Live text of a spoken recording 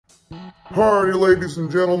Alrighty, ladies and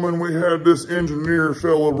gentlemen, we had this engineer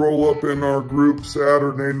fella roll up in our group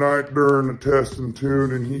Saturday night during the test and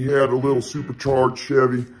tune, and he had a little supercharged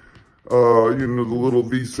Chevy, you know, the little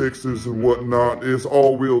V6s and whatnot. It's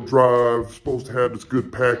all-wheel drive, supposed to have this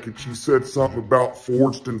good package. He said something about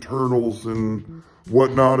forged internals and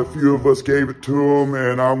whatnot. A few of us gave it to him,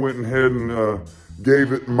 and I went ahead and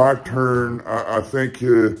gave it my turn. I think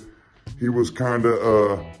he was kind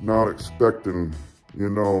of not expecting, you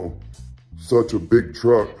know, such a big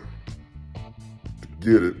truck to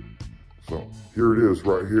get it. So here it is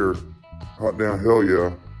right here. Hot damn hell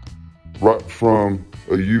yeah. Right from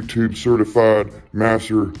a YouTube certified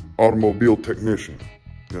master automobile technician.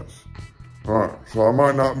 Yes. All right, so I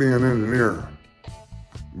might not be an engineer,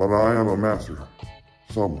 but I am a master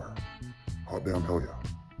somewhere. Hot damn hell yeah.